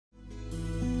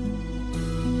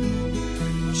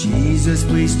Jesus,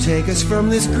 please take us from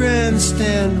this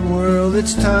grandstand world.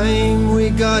 It's time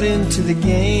we got into the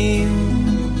game.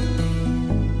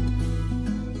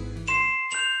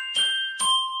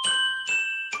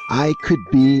 I could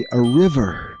be a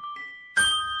river.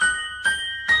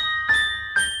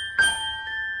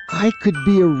 I could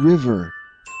be a river,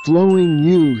 flowing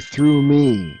you through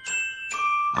me.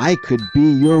 I could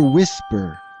be your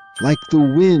whisper, like the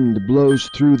wind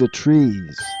blows through the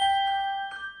trees.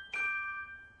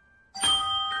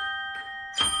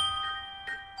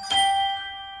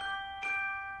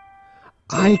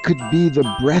 I could be the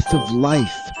breath of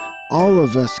life all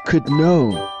of us could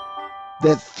know,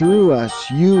 that through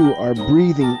us you are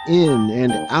breathing in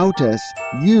and out us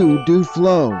you do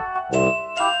flow.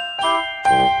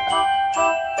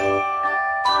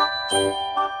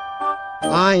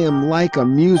 I am like a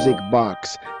music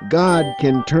box, God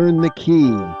can turn the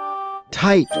key,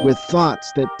 tight with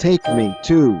thoughts that take me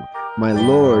to my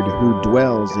Lord who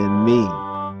dwells in me.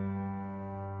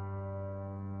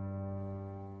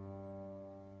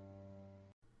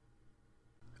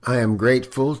 I am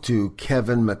grateful to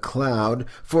Kevin MacLeod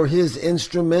for his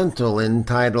instrumental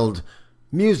entitled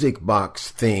Music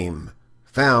Box Theme,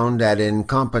 found at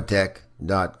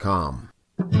incompetech.com.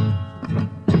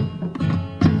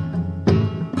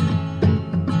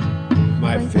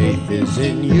 My faith is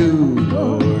in you,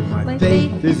 Lord. My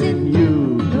faith is in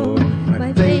you, Lord.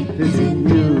 My faith is in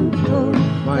you, Lord.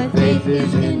 My faith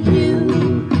is in you.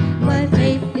 My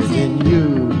faith is in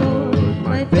you, Lord.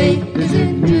 My faith is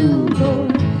in you,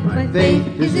 Lord. My faith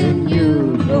is in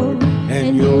you, Lord,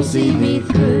 and you'll see me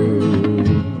through.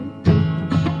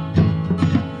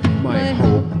 My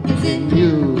hope is in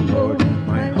you, Lord.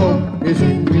 My hope is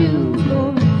in you,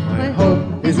 Lord. My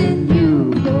hope is in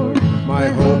you, Lord. My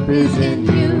hope is in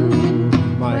you.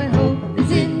 My hope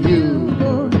is in you,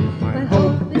 Lord. My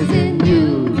hope is in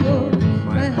you, Lord.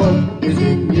 My hope is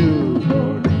in you,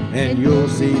 Lord, and you'll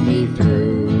see me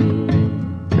through.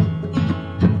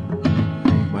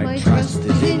 My trust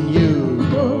is in you,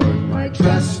 Lord. My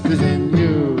trust is in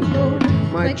you, Lord.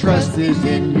 My trust is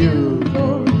in you,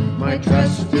 Lord. My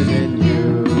trust is in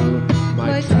you.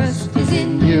 My trust is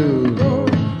in you,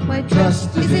 Lord. My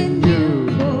trust is in you,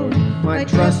 Lord. My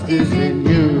trust is in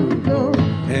you, Lord,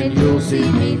 and you'll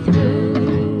see me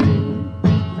through.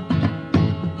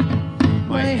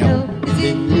 My help is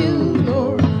in you,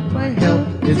 Lord. My help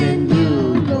is in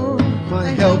you, Lord. My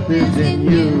help is in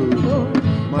you, Lord.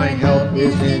 My help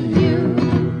is in you.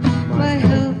 My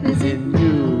help is in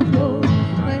you, Lord.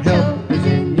 My help is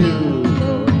in you,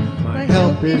 Lord. My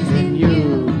help is in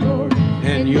you, Lord,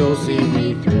 and you'll see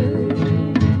me through.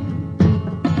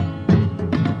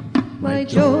 My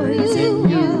joy is in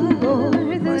you, Lord.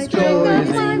 My joy is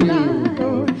in you,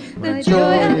 Lord. My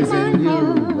joy is in you,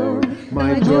 Lord.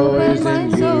 My joy is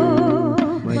in you.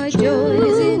 My joy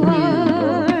is in you,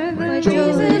 Lord. My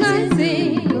chosen I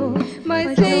sing,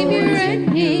 my Savior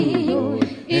and King.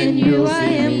 In you I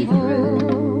am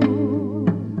whole.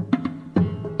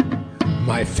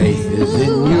 My faith is in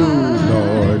you,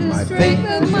 Lord. My faith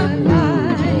is in you,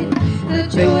 Lord. The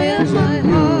joy of my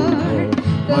heart,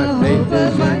 the hope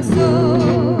of my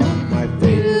soul. My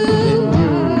faith is in you,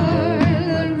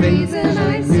 the reason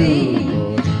I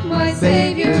sing, my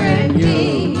Savior and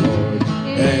King,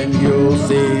 and you'll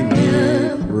see me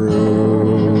through.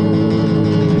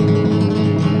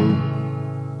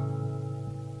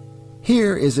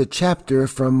 Here is a chapter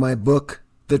from my book,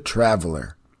 The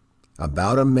Traveler,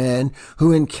 about a man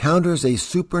who encounters a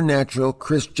supernatural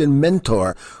Christian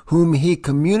mentor whom he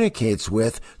communicates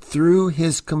with through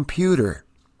his computer.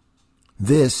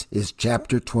 This is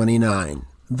chapter 29,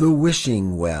 The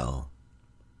Wishing Well.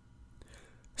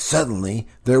 Suddenly,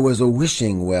 there was a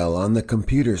wishing well on the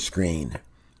computer screen.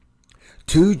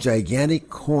 2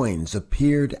 gigantic coins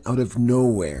appeared out of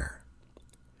nowhere.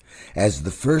 As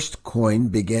the first coin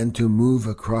began to move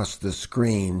across the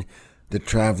screen, the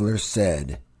traveler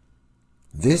said,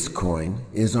 "This coin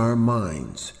is our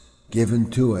minds, given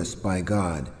to us by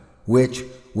God, which,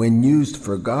 when used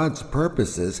for God's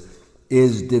purposes,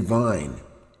 is divine,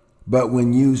 but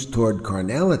when used toward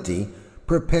carnality,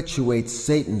 perpetuates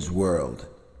Satan's world."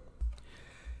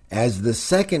 As the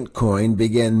second coin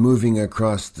began moving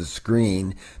across the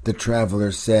screen, the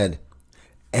traveler said,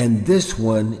 "And this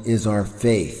one is our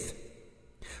faith.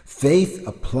 Faith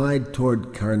applied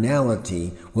toward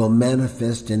carnality will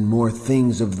manifest in more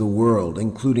things of the world,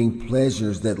 including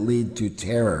pleasures that lead to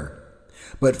terror.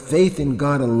 But faith in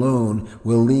God alone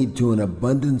will lead to an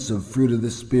abundance of fruit of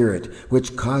the Spirit,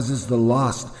 which causes the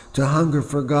lost to hunger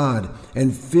for God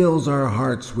and fills our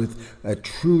hearts with a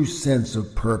true sense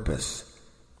of purpose."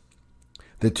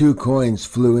 The 2 coins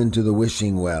flew into the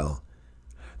wishing well.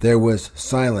 There was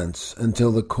silence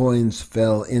until the coins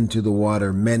fell into the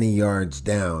water many yards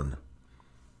down.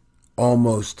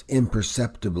 Almost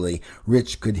imperceptibly,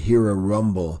 Rich could hear a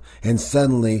rumble, and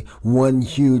suddenly one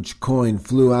huge coin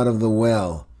flew out of the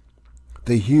well.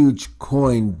 The huge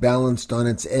coin balanced on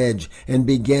its edge and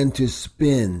began to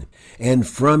spin, and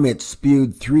from it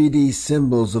spewed 3D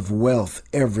symbols of wealth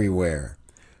everywhere.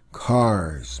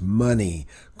 Cars, money,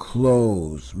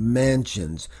 clothes,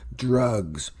 mansions,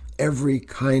 drugs, every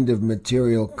kind of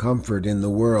material comfort in the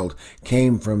world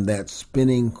came from that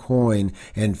spinning coin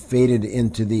and faded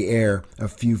into the air a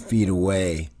few feet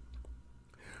away.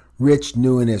 Rich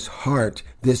knew in his heart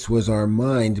this was our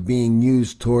mind being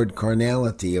used toward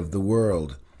carnality of the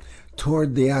world,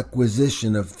 toward the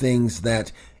acquisition of things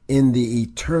that, in the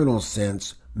eternal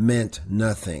sense, meant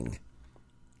nothing.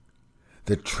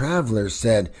 The traveler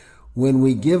said, "When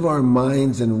we give our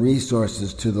minds and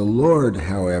resources to the Lord,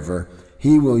 however,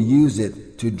 He will use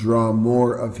it to draw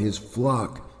more of His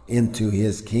flock into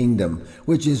His kingdom,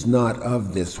 which is not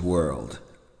of this world."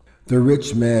 The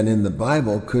rich man in the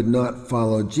Bible could not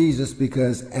follow Jesus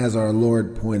because, as our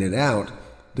Lord pointed out,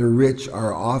 the rich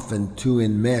are often too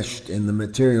enmeshed in the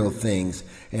material things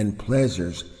and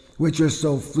pleasures, which are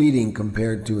so fleeting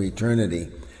compared to eternity.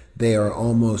 They are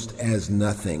almost as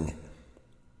nothing.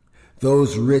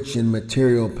 Those rich in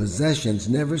material possessions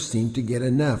never seem to get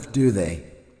enough, do they?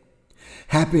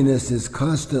 Happiness is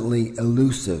constantly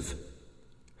elusive.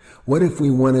 What if we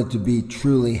wanted to be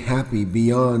truly happy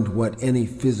beyond what any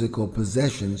physical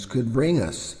possessions could bring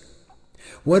us?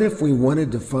 What if we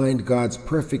wanted to find God's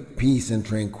perfect peace and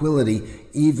tranquility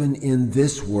even in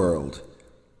this world?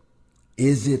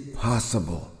 Is it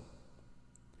possible?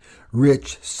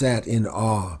 Rich sat in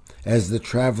awe as the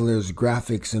traveler's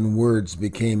graphics and words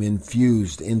became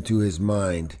infused into his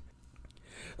mind.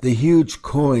 The huge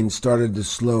coin started to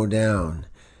slow down.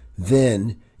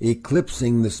 Then,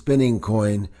 eclipsing the spinning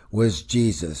coin, was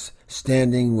Jesus,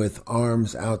 standing with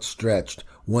arms outstretched,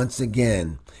 once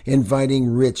again, inviting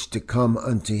Rich to come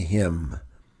unto him.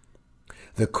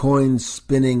 The coin's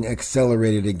spinning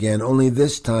accelerated again, only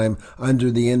this time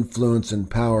under the influence and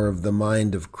power of the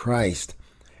mind of Christ.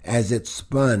 As it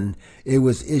spun, it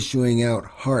was issuing out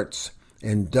hearts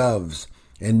and doves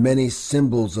and many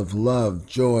symbols of love,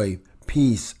 joy,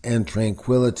 peace, and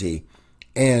tranquility,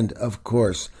 and, of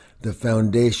course, the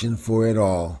foundation for it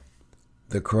all,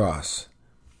 the cross.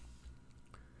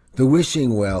 The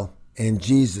wishing well and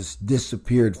Jesus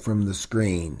disappeared from the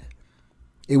screen.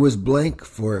 It was blank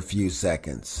for a few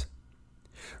seconds.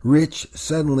 Rich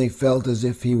suddenly felt as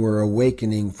if he were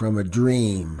awakening from a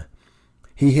dream.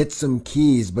 He hit some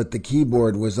keys, but the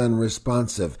keyboard was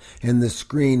unresponsive, and the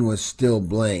screen was still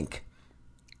blank.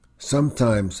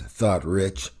 Sometimes, thought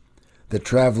Rich, the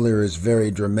traveler is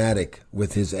very dramatic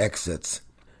with his exits.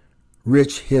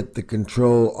 Rich hit the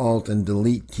Control, Alt, and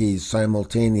Delete keys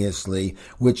simultaneously,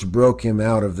 which broke him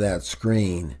out of that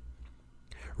screen.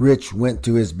 Rich went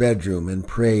to his bedroom and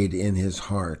prayed in his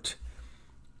heart.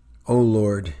 "O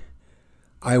Lord,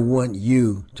 I want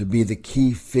you to be the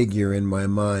key figure in my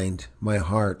mind, my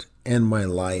heart, and my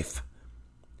life."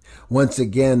 Once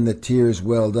again the tears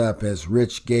welled up as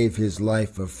Rich gave his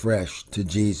life afresh to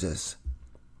Jesus.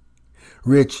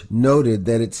 Rich noted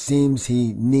that it seems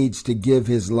he needs to give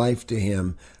his life to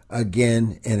him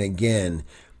again and again,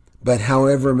 but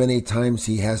however many times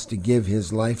he has to give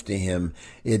his life to him,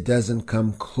 it doesn't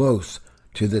come close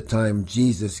to the time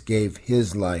Jesus gave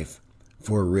his life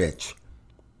for Rich.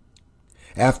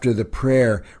 After the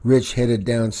prayer, Rich headed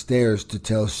downstairs to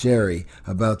tell Sherry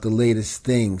about the latest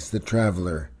things the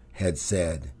traveler had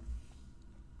said.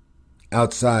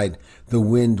 Outside, the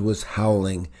wind was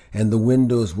howling, and the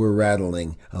windows were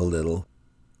rattling a little.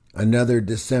 Another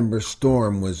December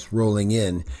storm was rolling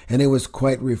in, and it was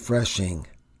quite refreshing.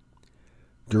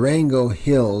 Durango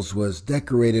Hills was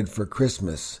decorated for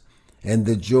Christmas, and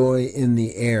the joy in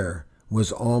the air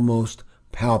was almost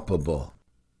palpable.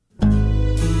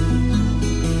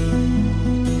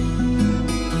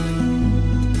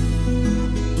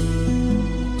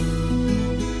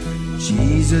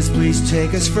 Jesus, please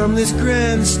take us from this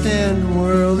grandstand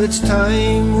world. It's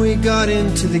time we got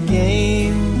into the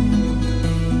game.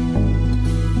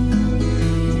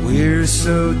 We're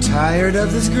so tired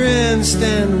of this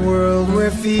grandstand world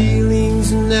where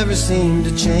feelings never seem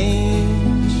to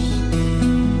change.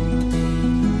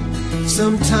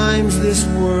 Sometimes this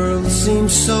world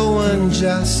seems so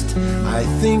unjust. I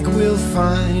think we'll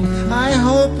find, I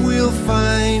hope we'll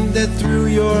find that through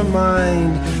your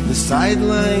mind the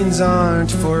sidelines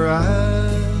aren't for us.